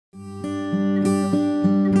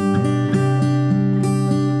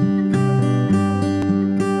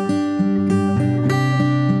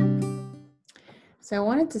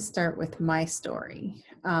to start with my story.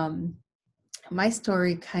 My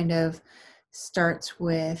story kind of starts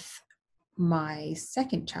with my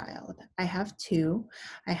second child. I have two.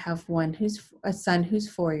 I have one who's a son who's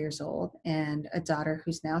 4 years old and a daughter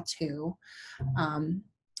who's now 2. Um,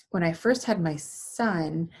 when I first had my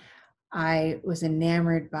son, I was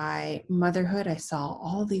enamored by motherhood. I saw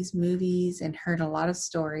all these movies and heard a lot of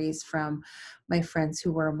stories from my friends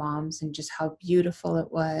who were moms and just how beautiful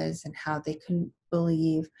it was and how they couldn't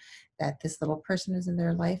believe that this little person is in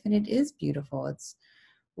their life. And it is beautiful. It's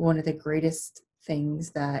one of the greatest things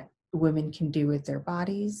that women can do with their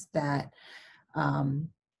bodies um,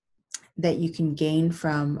 that you can gain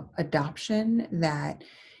from adoption, that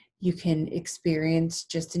you can experience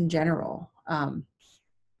just in general.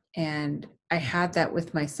 And I had that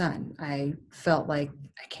with my son. I felt like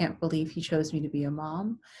I can't believe he chose me to be a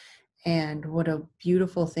mom, and what a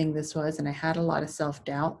beautiful thing this was. And I had a lot of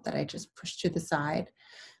self-doubt that I just pushed to the side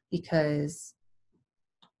because,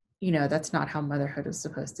 that's not how motherhood was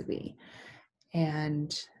supposed to be.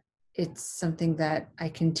 And it's something that I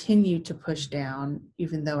continued to push down,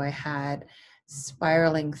 even though I had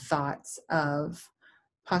spiraling thoughts of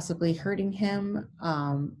possibly hurting him,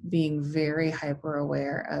 being very hyper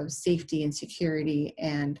aware of safety and security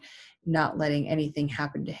and not letting anything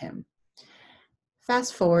happen to him.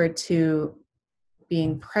 Fast forward to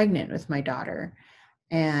being pregnant with my daughter,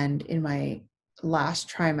 and in my last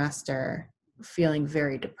trimester, feeling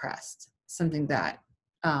very depressed, something that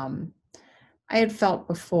I had felt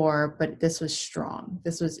before, but this was strong.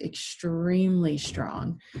 This was extremely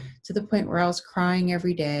strong, to the point where I was crying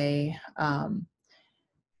every day.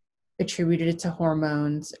 Attributed it to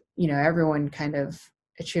hormones. Everyone kind of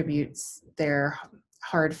attributes their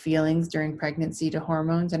hard feelings during pregnancy to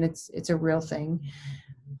hormones, and it's a real thing.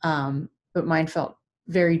 But mine felt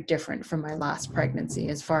very different from my last pregnancy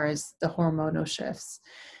as far as the hormonal shifts.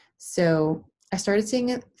 So I started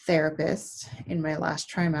seeing a therapist in my last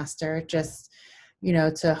trimester, just,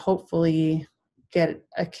 to hopefully get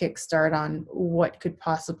a kickstart on what could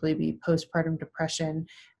possibly be postpartum depression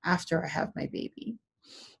after I have my baby.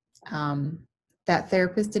 That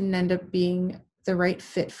therapist didn't end up being the right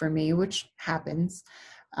fit for me, which happens.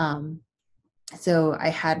 So I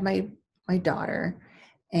had my daughter,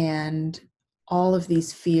 and all of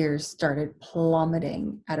these fears started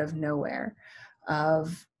plummeting out of nowhere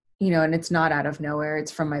and it's not out of nowhere,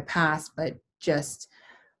 it's from my past, but just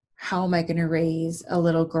how am I going to raise a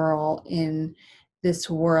little girl in this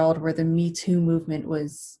world where the Me Too movement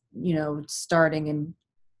was, starting and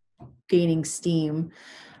gaining steam.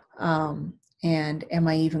 And am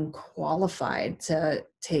I even qualified to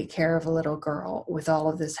take care of a little girl with all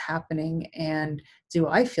of this happening? And do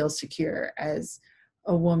I feel secure as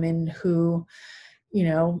a woman who,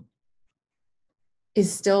 is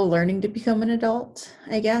still learning to become an adult,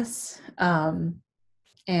 I guess?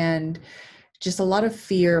 And just a lot of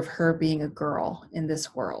fear of her being a girl in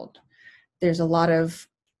this world. There's a lot of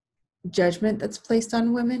judgment that's placed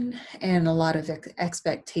on women and a lot of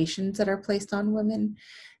expectations that are placed on women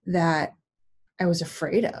that I was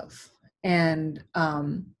afraid of. And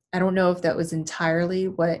I don't know if that was entirely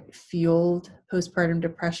what fueled postpartum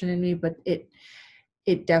depression in me, but it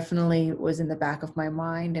definitely was in the back of my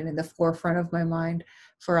mind and in the forefront of my mind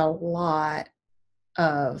for a lot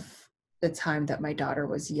of the time that my daughter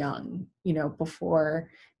was young, before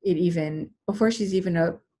she's even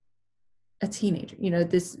a teenager.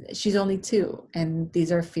 She's only 2, and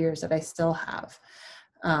these are fears that I still have.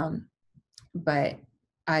 But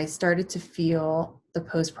I started to feel the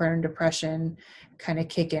postpartum depression kind of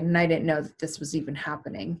kick in, and I didn't know that this was even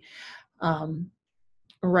happening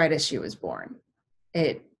right as she was born.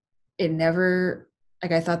 It never,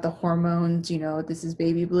 like, I thought the hormones, this is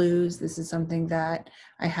baby blues. This is something that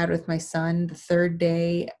I had with my son. The 3rd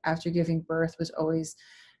day after giving birth was always,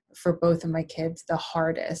 for both of my kids, the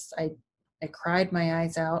hardest. I cried my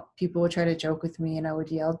eyes out. People would try to joke with me and I would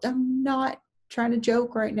yell, "I'm not trying to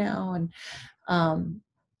joke right now." And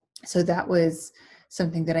so that was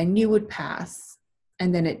something that I knew would pass,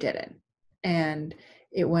 and then it didn't. And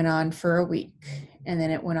it went on for a week, and then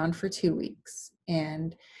it went on for 2 weeks.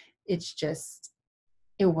 And it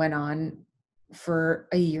went on for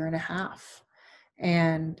a year and a half.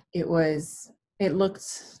 And it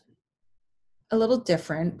looked a little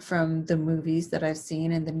different from the movies that I've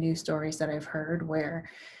seen and the news stories that I've heard, where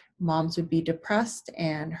moms would be depressed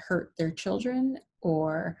and hurt their children,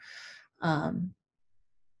 or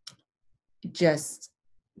just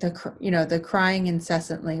the crying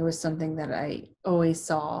incessantly was something that I always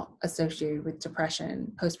saw associated with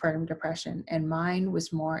depression, postpartum depression. And mine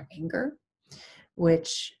was more anger,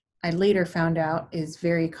 which I later found out is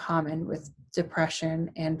very common with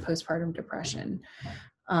depression and postpartum depression.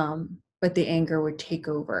 But the anger would take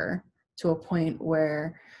over to a point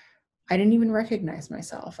where I didn't even recognize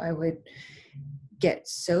myself. I would get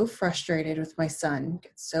so frustrated with my son,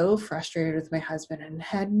 get so frustrated with my husband, and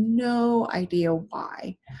had no idea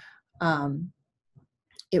why.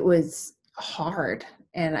 It was hard,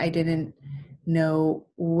 and I didn't know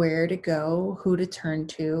where to go, who to turn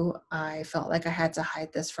to. I felt like I had to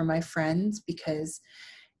hide this from my friends because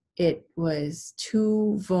it was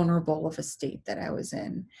too vulnerable of a state that I was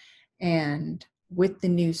in. And with the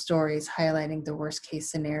news stories highlighting the worst case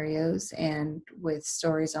scenarios, and with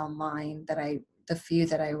stories online the few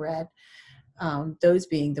that I read, those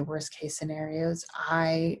being the worst case scenarios,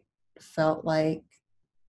 I felt like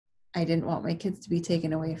I didn't want my kids to be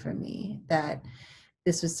taken away from me, that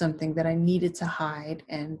this was something that I needed to hide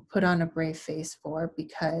and put on a brave face for,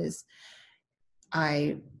 because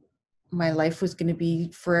my life was going to be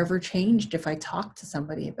forever changed if I talked to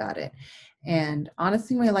somebody about it. And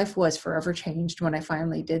honestly, my life was forever changed when I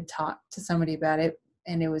finally did talk to somebody about it,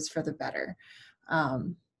 and it was for the better.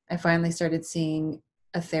 I finally started seeing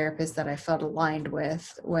a therapist that I felt aligned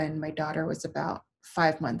with when my daughter was about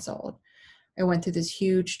 5 months old. I went through this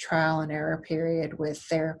huge trial and error period with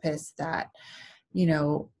therapists that,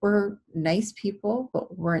 were nice people,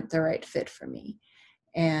 but weren't the right fit for me.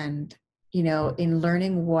 And, in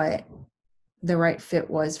learning what the right fit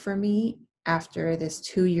was for me after this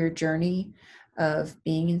 2-year journey of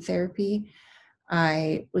being in therapy,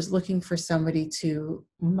 I was looking for somebody to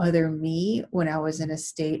mother me when I was in a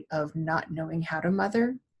state of not knowing how to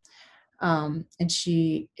mother. And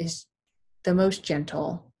she is the most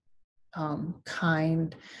gentle,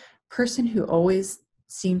 kind person who always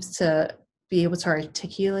seems to be able to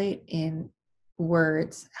articulate in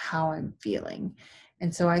words how I'm feeling.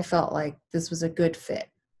 And so I felt like this was a good fit,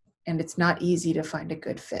 and it's not easy to find a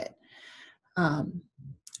good fit.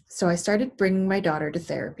 So I started bringing my daughter to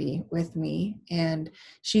therapy with me, and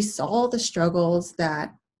she saw the struggles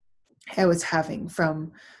that I was having,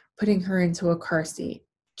 from putting her into a car seat,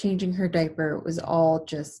 changing her diaper. It was all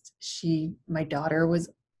just, my daughter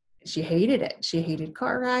she hated it. She hated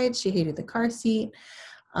car rides. She hated the car seat.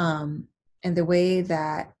 And the way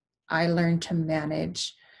that I learned to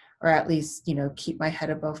manage, or at least, keep my head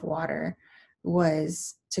above water,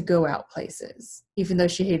 was to go out places. Even though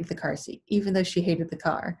she hated the car seat, even though she hated the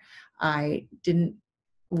car, I didn't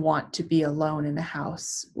want to be alone in a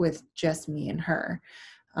house with just me and her,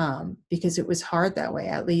 because it was hard that way.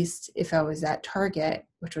 At least if I was at Target,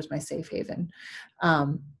 which was my safe haven,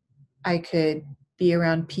 I could be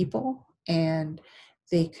around people and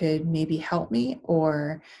they could maybe help me,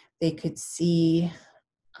 or they could see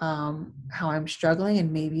how I'm struggling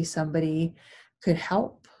and maybe somebody could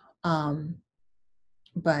help.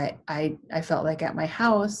 But I felt like at my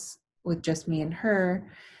house with just me and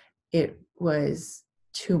her, it was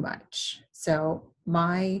too much. So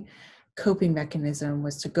my coping mechanism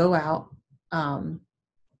was to go out,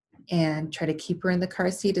 and try to keep her in the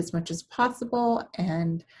car seat as much as possible,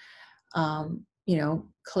 and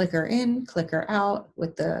click her in, click her out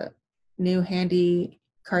with the new handy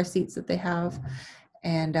car seats that they have.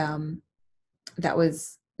 And that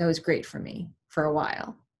was great for me for a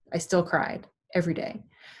while. I still cried every day.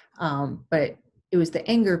 But it was the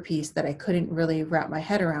anger piece that I couldn't really wrap my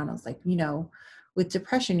head around. I was like, with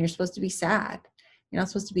depression, you're supposed to be sad. You're not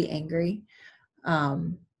supposed to be angry.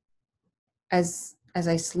 As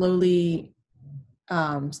I slowly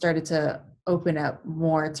started to open up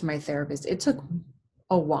more to my therapist, it took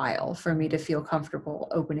a while for me to feel comfortable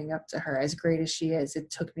opening up to her. As great as she is, it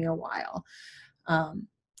took me a while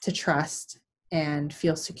to trust and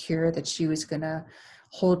feel secure that she was going to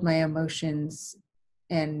hold my emotions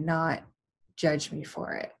and not judge me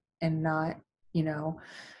for it, and not,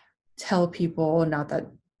 tell people. Not that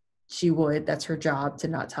she would, that's her job to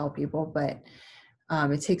not tell people, but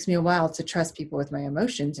it takes me a while to trust people with my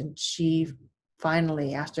emotions. And she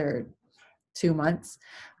finally, after 2 months,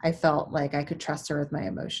 I felt like I could trust her with my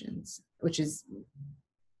emotions, which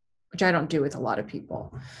I don't do with a lot of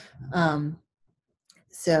people.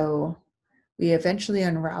 So we eventually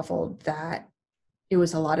unraveled that it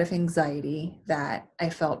was a lot of anxiety that I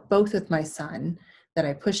felt both with my son, that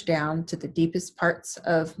I pushed down to the deepest parts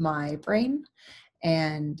of my brain,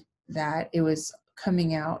 and that it was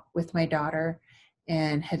coming out with my daughter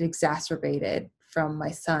and had exacerbated from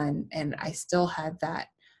my son. And I still had that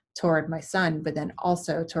toward my son, but then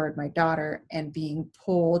also toward my daughter, and being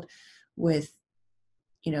pulled with,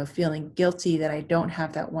 feeling guilty that I don't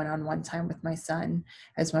have that one-on-one time with my son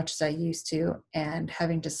as much as I used to, and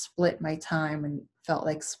having to split my time, and felt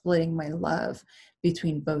like splitting my love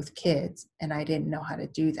between both kids. And I didn't know how to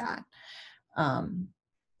do that. Um,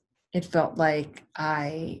 it felt like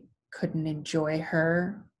I couldn't enjoy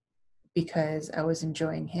her because I was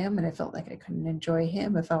enjoying him, and I felt like I couldn't enjoy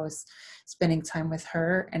him if I was spending time with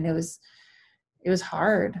her. And it was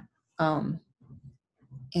hard. Um,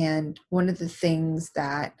 and one of the things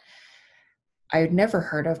that I had never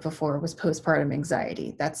heard of before was postpartum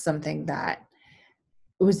anxiety. That's something that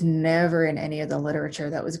was never in any of the literature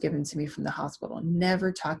that was given to me from the hospital,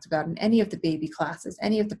 never talked about in any of the baby classes,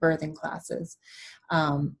 any of the birthing classes.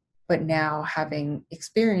 But now, having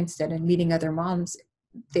experienced it and meeting other moms,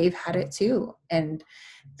 they've had it too. And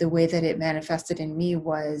the way that it manifested in me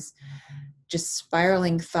was just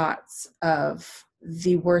spiraling thoughts of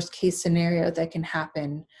the worst case scenario that can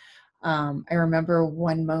happen. I remember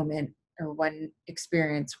one moment or one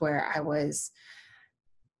experience where I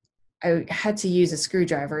had to use a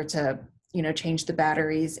screwdriver to, change the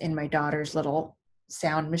batteries in my daughter's little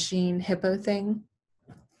sound machine hippo thing.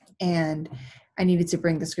 And I needed to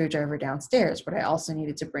bring the screwdriver downstairs, but I also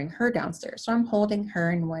needed to bring her downstairs. So I'm holding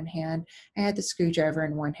her in one hand. I had the screwdriver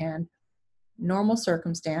in one hand. Normal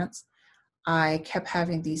circumstance. I kept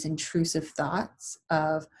having these intrusive thoughts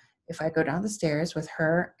of, if I go down the stairs with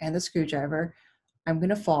her and the screwdriver, I'm going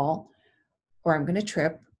to fall or I'm going to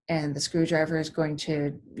trip, and the screwdriver is going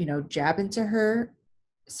to, jab into her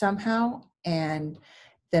somehow. And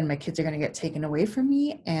then my kids are going to get taken away from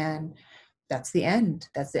me. And that's the end.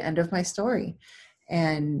 That's the end of my story.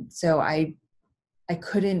 And so I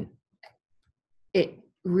couldn't, it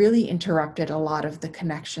really interrupted a lot of the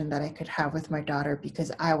connection that I could have with my daughter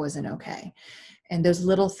because I wasn't okay. And those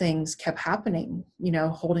little things kept happening,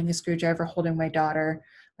 holding a screwdriver, holding my daughter,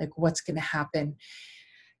 like what's going to happen.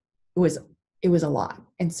 It was a lot.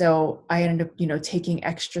 And so I ended up, taking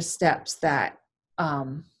extra steps that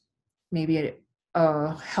maybe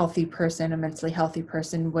a healthy person, a mentally healthy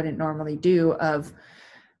person wouldn't normally do, of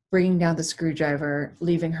bringing down the screwdriver,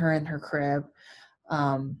 leaving her in her crib,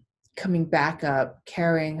 coming back up,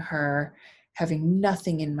 carrying her, having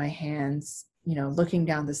nothing in my hands, looking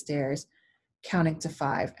down the stairs, counting to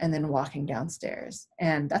 5, and then walking downstairs.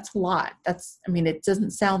 And that's a lot. It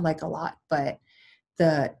doesn't sound like a lot, but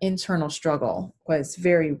the internal struggle was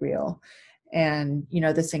very real. And,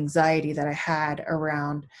 this anxiety that I had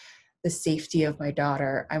around the safety of my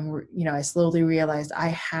daughter, I slowly realized I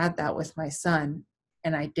had that with my son,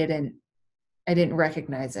 and I didn't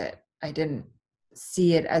recognize it. I didn't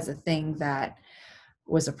see it as a thing that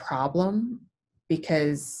was a problem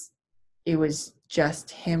because it was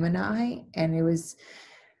just him and I, and it was,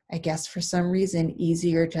 I guess, for some reason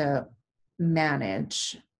easier to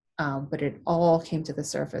manage. But it all came to the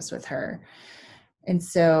surface with her. And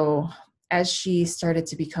so as she started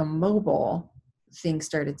to become mobile, things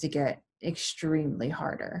started to get extremely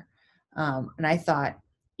harder. And I thought,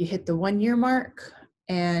 you hit the 1 year mark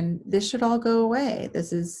and this should all go away.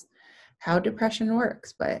 This is how depression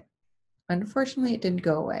works. But unfortunately, it didn't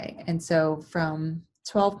go away. And so from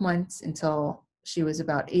 12 months until she was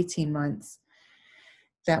about 18 months,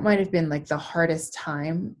 that might have been like the hardest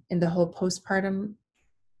time in the whole postpartum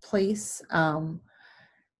place.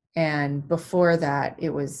 And before that, it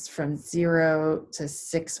was from 0 to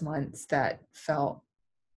 6 months that felt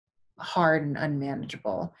hard and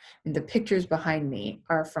unmanageable. And the pictures behind me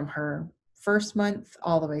are from her first month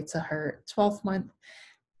all the way to her 12th month.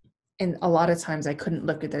 And a lot of times I couldn't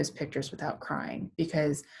look at those pictures without crying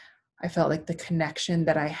because I felt like the connection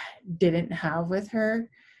that I didn't have with her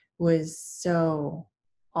was so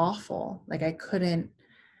awful. Like I couldn't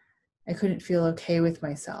feel okay with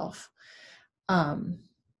myself.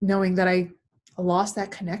 Knowing that I lost that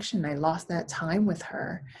connection, I lost that time with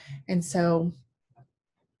her. And so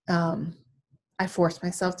I forced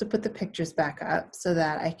myself to put the pictures back up so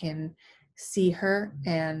that I can see her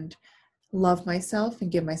and love myself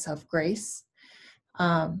and give myself grace,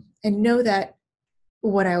 and know that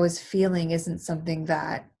what I was feeling isn't something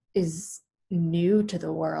that is new to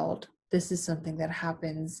the world. This is something that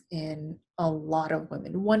happens in a lot of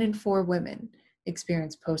women. 1 in 4 women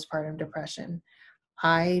experience postpartum depression.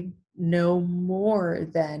 I know more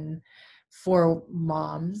than 4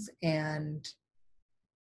 moms, and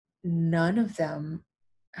none of them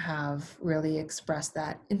have really expressed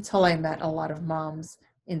that until I met a lot of moms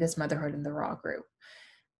in this Motherhood in the Raw group.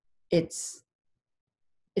 It's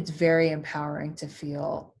very empowering to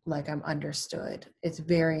feel like I'm understood. It's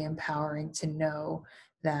very empowering to know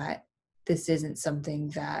that this isn't something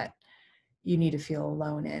that you need to feel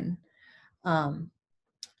alone in.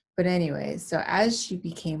 But anyways, so as she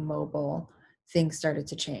became mobile, things started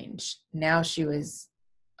to change. Now she was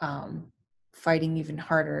fighting even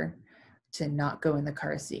harder to not go in the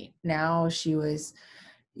car seat. Now she was,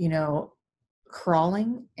 you know,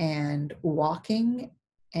 crawling and walking.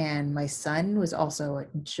 And my son was also a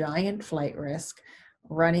giant flight risk,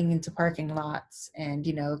 running into parking lots and,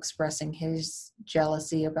 expressing his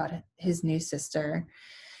jealousy about his new sister.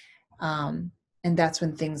 And that's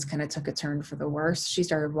when things kind of took a turn for the worse. She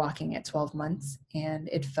started walking at 12 months, and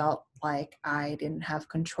it felt like I didn't have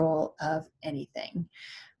control of anything.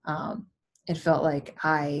 Um, it felt like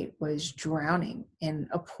I was drowning in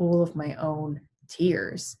a pool of my own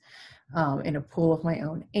tears, in a pool of my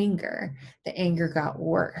own anger. The anger got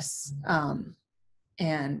worse.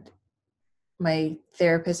 And my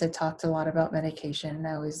therapist had talked a lot about medication.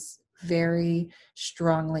 I was very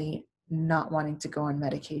strongly not wanting to go on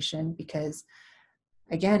medication because,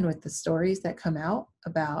 again, with the stories that come out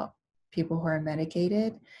about people who are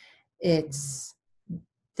medicated, it's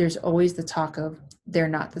there's always the talk of they're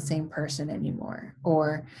not the same person anymore,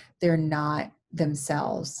 or they're not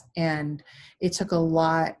themselves. And it took a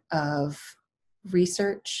lot of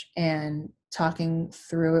research and talking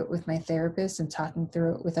through it with my therapist and talking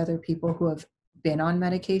through it with other people who have been on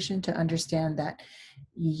medication to understand that,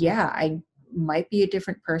 yeah, I might be a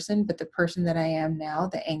different person, but the person that I am now,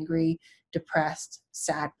 the angry, depressed,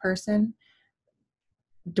 sad person,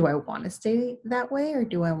 do I want to stay that way, or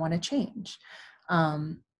do I want to change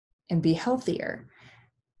and be healthier?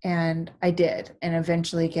 And I did. And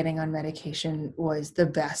eventually getting on medication was the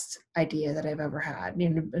best idea that I've ever had.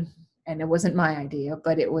 And it wasn't my idea,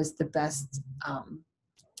 but it was the best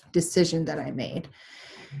decision that I made.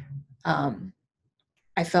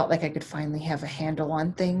 I felt like I could finally have a handle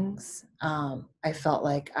on things. I felt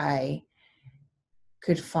like I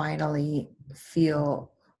could finally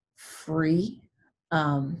feel free.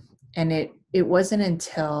 And it wasn't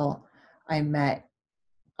until I met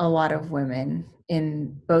a lot of women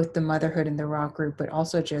in both the Motherhood and the Raw group, but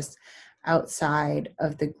also just outside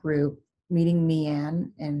of the group, meeting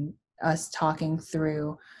Mian and us talking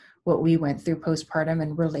through what we went through postpartum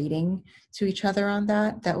and relating to each other on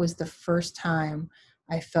that. That was the first time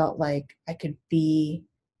I felt like I could be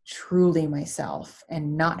truly myself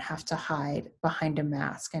and not have to hide behind a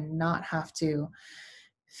mask and not have to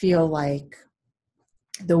feel like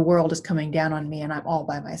the world is coming down on me and I'm all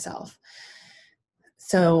by myself.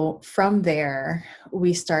 So from there,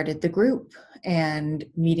 we started the group and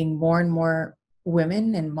meeting more and more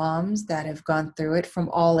women and moms that have gone through it from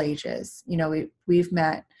all ages. We've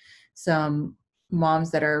met some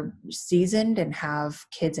moms that are seasoned and have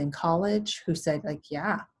kids in college who said, like,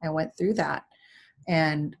 yeah, I went through that.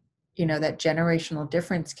 And, that generational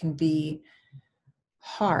difference can be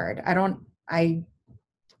hard. I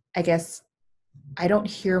guess I don't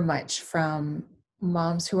hear much from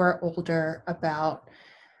moms who are older about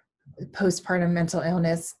postpartum mental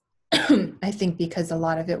illness. I think because a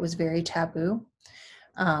lot of it was very taboo,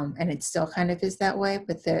 and it still kind of is that way,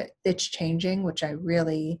 but it's changing, which I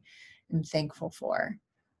really am thankful for.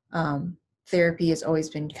 Therapy has always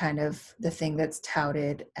been kind of the thing that's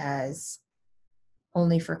touted as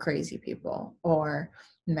only for crazy people, or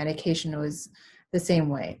medication was the same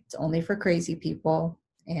way. It's only for crazy people,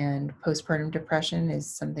 and postpartum depression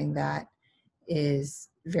is something that is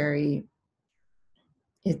very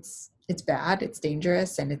it's bad, it's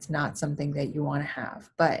dangerous, and it's not something that you want to have.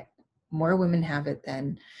 But more women have it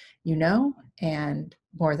than and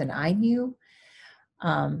more than I knew.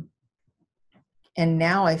 And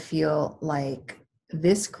now I feel like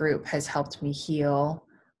this group has helped me heal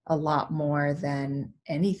a lot more than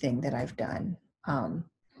anything that I've done.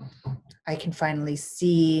 I can finally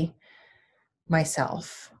see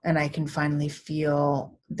myself, and I can finally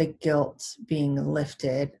feel the guilt being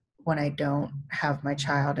lifted when I don't have my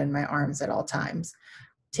child in my arms at all times.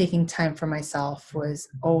 Taking time for myself was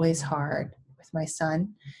always hard with my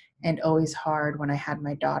son, and always hard when I had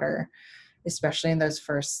my daughter, especially in that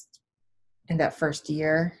first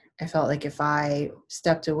year. I felt like if I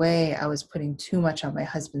stepped away, I was putting too much on my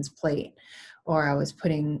husband's plate, or I was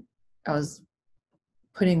putting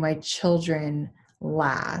my children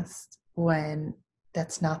last, when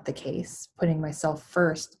that's not the case. Putting myself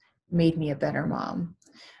first made me a better mom.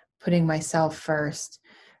 Putting myself first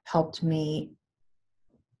helped me,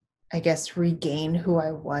 I guess, regain who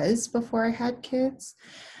I was before I had kids.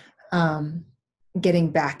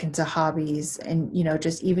 Getting back into hobbies and,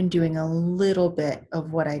 just even doing a little bit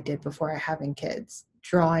of what I did before having kids.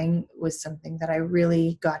 Drawing was something that I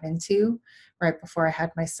really got into right before I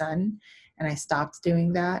had my son, and I stopped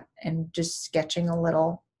doing that, and just sketching a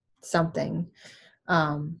little something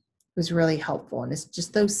was really helpful. And it's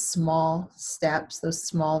just those small steps, those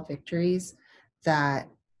small victories that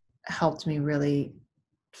helped me really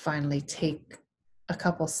finally take a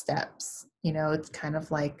couple steps. It's kind of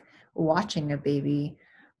like watching a baby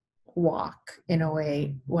walk in a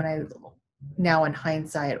way. When I now in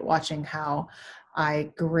hindsight, watching how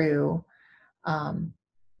I grew,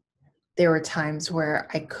 there were times where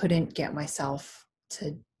I couldn't get myself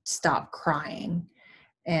to stop crying.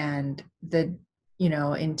 And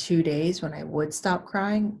in 2 days when I would stop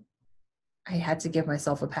crying, I had to give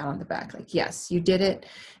myself a pat on the back. Like, yes, you did it.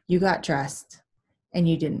 You got dressed and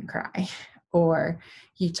you didn't cry. Or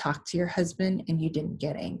you talked to your husband and you didn't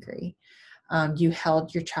get angry. You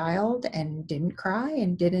held your child and didn't cry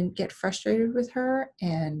and didn't get frustrated with her.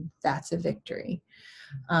 And that's a victory.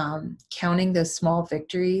 Counting those small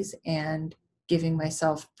victories and giving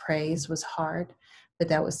myself praise was hard, but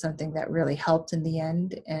that was something that really helped in the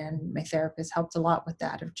end. And my therapist helped a lot with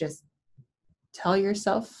that, of just tell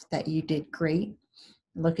yourself that you did great,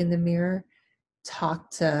 look in the mirror, talk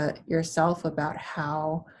to yourself about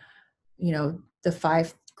how, the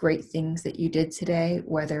 5 great things that you did today,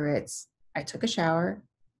 whether it's I took a shower,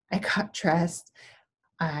 I got dressed,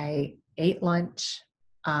 I ate lunch,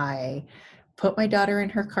 I put my daughter in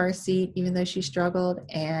her car seat, even though she struggled,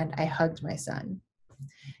 and I hugged my son.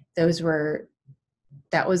 That was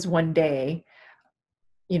one day,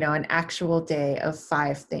 an actual day of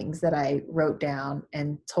 5 things that I wrote down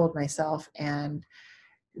and told myself. And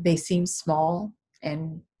they seem small.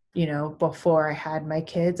 And, before I had my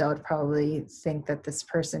kids, I would probably think that this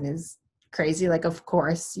person is crazy. Like, of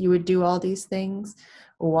course you would do all these things.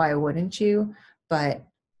 Why wouldn't you? But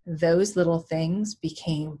those little things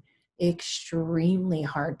became extremely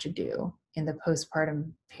hard to do in the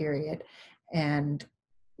postpartum period. And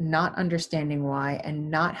not understanding why,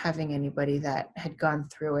 and not having anybody that had gone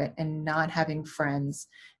through it, and not having friends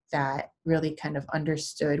that really kind of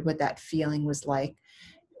understood what that feeling was like.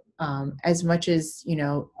 As much as,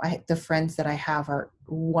 the friends that I have are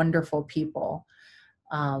wonderful people.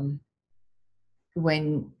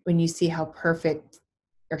 When you see how perfect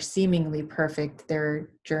or seemingly perfect their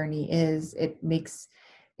journey is, it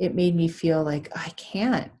made me feel like I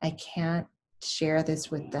can't share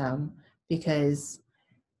this with them, because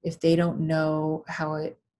if they don't know how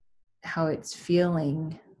it's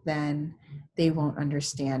feeling, then they won't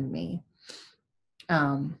understand me.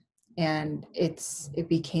 And it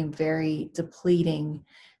became very depleting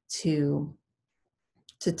to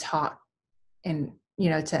talk, and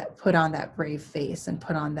to put on that brave face and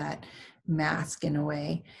put on that mask in a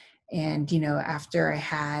way. And after I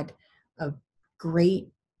had a great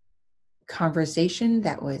conversation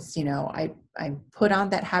that was, I put on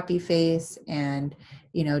that happy face and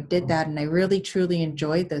did that, and I really truly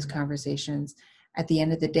enjoyed those conversations. At the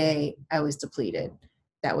end of the day, I was depleted.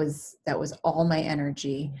 That was all my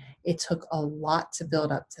energy. It took a lot to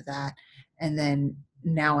build up to that, and then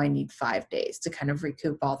now I need 5 days to kind of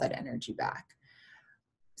recoup all that energy back.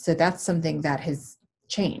 So that's something that has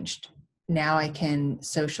changed. Now I can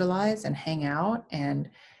socialize and hang out and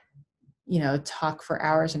talk for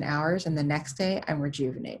hours and hours, and the next day I'm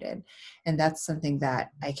rejuvenated. And that's something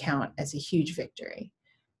that I count as a huge victory.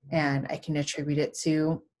 And I can attribute it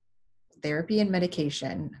to therapy and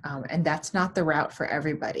medication. And that's not the route for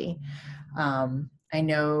everybody. I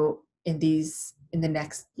know in the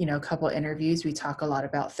next, couple interviews, we talk a lot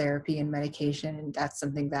about therapy and medication, and that's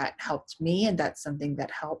something that helped me, and that's something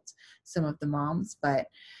that helped some of the moms. But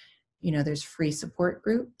there's free support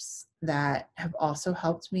groups that have also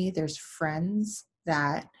helped me. There's friends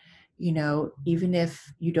that, even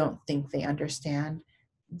if you don't think they understand,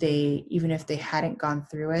 even if they hadn't gone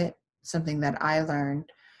through it, something that I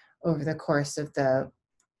learned over the course of the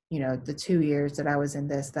 2 years that I was in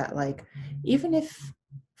this, that like, even if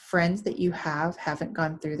friends that you haven't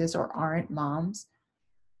gone through this or aren't moms,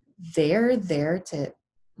 they're there to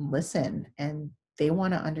listen, and they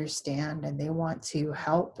want to understand, and they want to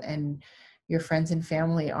help. And your friends and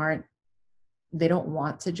family they don't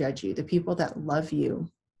want to judge you. The people that love you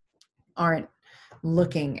aren't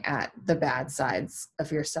looking at the bad sides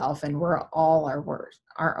of yourself, and we're all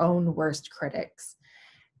our own worst critics.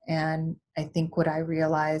 And I think what I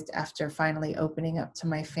realized after finally opening up to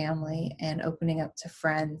my family and opening up to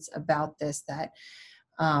friends about this, that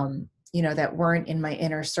that weren't in my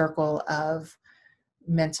inner circle of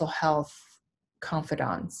mental health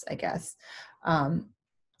confidants, I guess.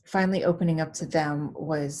 Finally opening up to them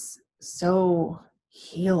was so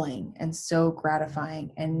healing and so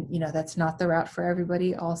gratifying. And, that's not the route for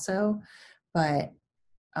everybody also, but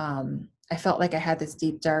I felt like I had this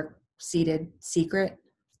deep, dark seated secret,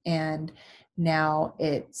 and now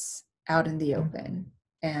it's out in the open,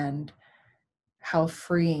 and how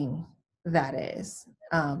freeing that is.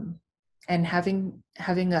 And having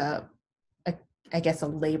a I guess a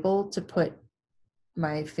label to put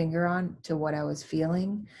my finger on to what I was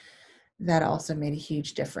feeling, that also made a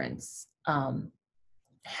huge difference.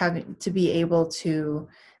 Having to be able to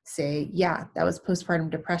say, yeah, that was postpartum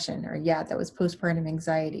depression, or yeah, that was postpartum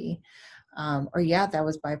anxiety, or yeah, that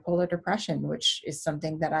was bipolar depression, which is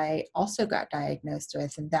something that I also got diagnosed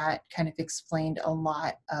with. And that kind of explained a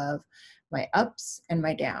lot of my ups and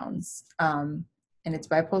my downs. And it's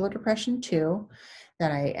bipolar depression too,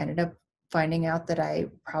 that I ended up finding out that I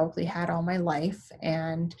probably had all my life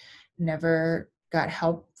and never got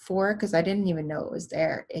help for, because I didn't even know it was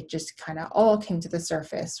there. It just kind of all came to the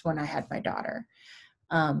surface when I had my daughter.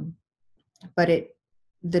 Um, but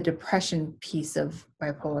the depression piece of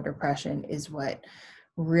bipolar depression is what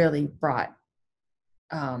really brought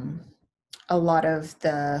um, a lot of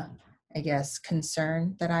the, I guess,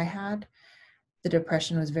 concern that I had. The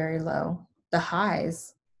depression was very low. The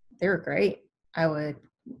highs, they were great. I would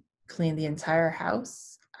clean the entire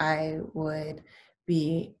house. I would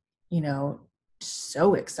be,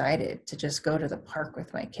 so excited to just go to the park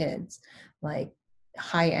with my kids, like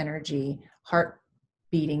high energy, heart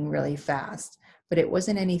beating really fast. But it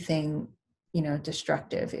wasn't anything,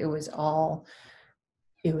 destructive. It was all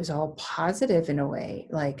positive in a way.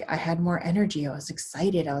 Like I had more energy. I was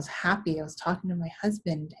excited. I was happy. I was talking to my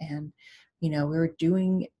husband, and, we were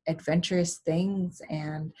doing adventurous things,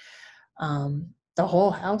 and the whole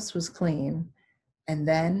house was clean. And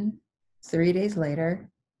then 3 days later,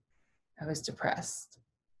 I was depressed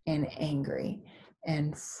and angry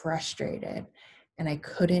and frustrated, and I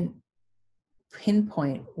couldn't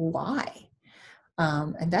pinpoint why.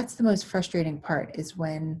 And that's the most frustrating part, is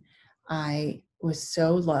when I was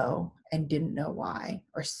so low and didn't know why,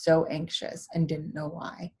 or so anxious and didn't know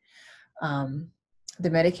why. Um,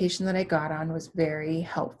 the medication that I got on was very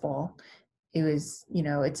helpful. It was,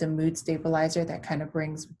 it's a mood stabilizer that kind of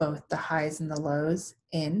brings both the highs and the lows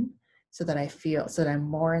in, so that I'm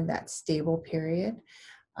more in that stable period.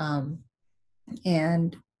 Um,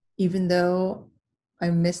 and even though I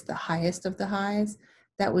missed the highest of the highs,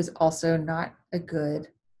 that was also not a good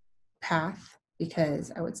path,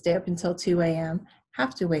 because I would stay up until 2 a.m.,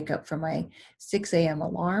 have to wake up for my 6 a.m.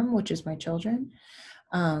 alarm, which is my children.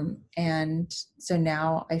 And so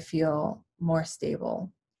now I feel more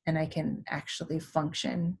stable and I can actually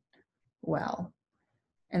function well.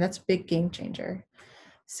 And that's a big game changer.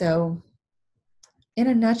 So, in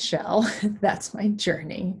a nutshell, that's my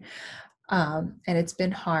journey. And it's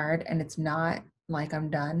been hard, and it's not like I'm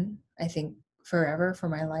done. I think forever for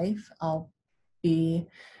my life, I'll be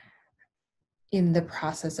in the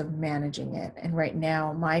process of managing it. And right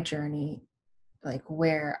now, my journey, like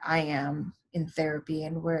where I am in therapy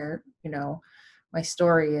and where, my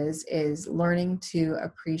story is learning to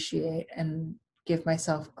appreciate and give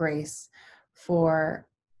myself grace for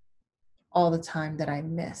all the time that I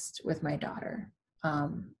missed with my daughter,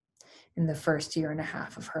 in the first year and a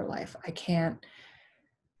half of her life. I can't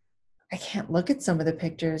look at some of the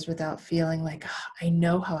pictures without feeling like, I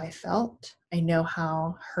know how I felt. I know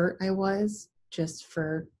how hurt I was, just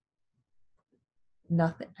for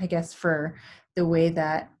nothing, I guess, for the way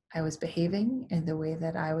that I was behaving and the way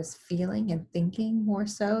that I was feeling and thinking, more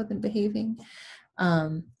so than behaving.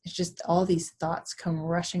 It's just all these thoughts come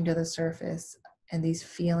rushing to the surface, and these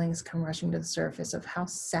feelings come rushing to the surface of how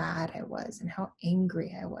sad I was and how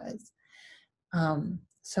angry I was.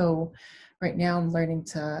 So right now I'm learning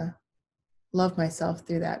to love myself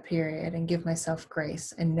through that period and give myself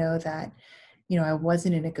grace, and know that, I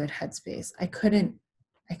wasn't in a good headspace. I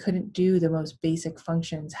couldn't do the most basic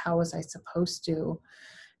functions. How was I supposed to,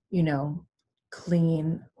 you know,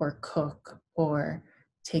 clean or cook or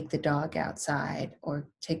take the dog outside or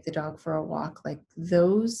take the dog for a walk? Like,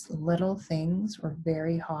 those little things were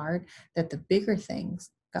very hard, that the bigger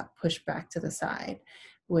things got pushed back to the side,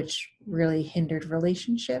 which really hindered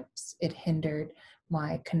relationships. It hindered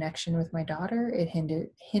my connection with my daughter. It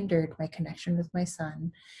hindered my connection with my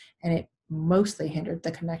son, and it mostly hindered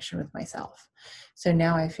the connection with myself. So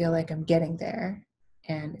now I feel like I'm getting there,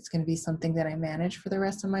 and it's going to be something that I manage for the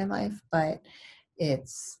rest of my life, but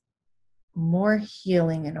it's more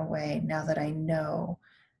healing in a way now that I know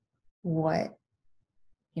what,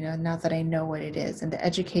 now that I know what it is. And the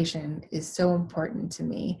education is so important to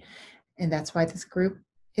me. And that's why this group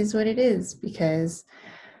is what it is, because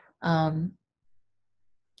um,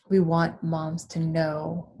 we want moms to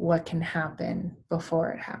know what can happen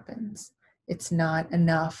before it happens. It's not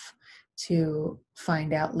enough to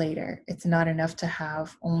find out later. It's not enough to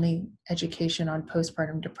have only education on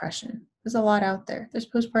postpartum depression. There's a lot out there. There's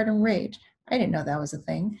postpartum rage. I didn't know that was a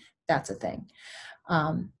thing. That's a thing.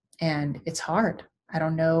 And it's hard. I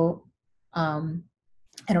don't know.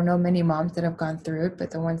 I don't know many moms that have gone through it,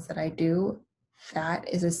 but the ones that I do, that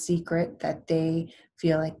is a secret that they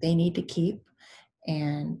feel like they need to keep.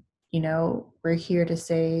 And, we're here to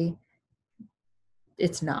say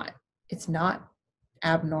it's not. It's not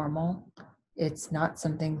abnormal. It's not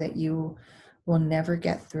something that you will never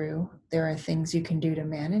get through. There are things you can do to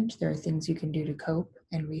manage. There are things you can do to cope.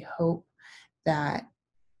 And we hope that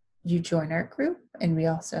you join our group. And we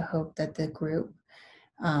also hope that the group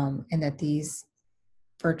and that these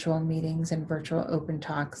virtual meetings and virtual open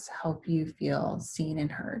talks help you feel seen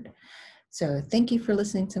and heard. So thank you for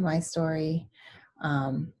listening to my story.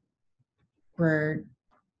 We're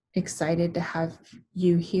excited to have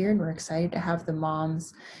you here, and we're excited to have the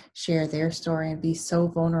moms share their story and be so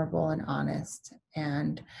vulnerable and honest.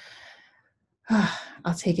 And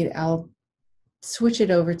I'll switch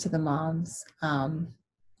it over to the moms.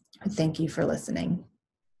 Thank you for listening.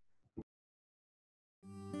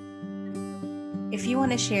 If you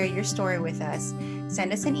want to share your story with us,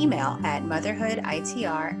 send us an email at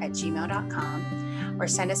motherhooditr@gmail.com or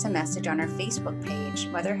send us a message on our Facebook page,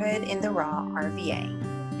 Motherhood in the Raw RVA.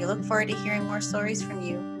 We look forward to hearing more stories from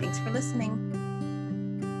you. Thanks for listening.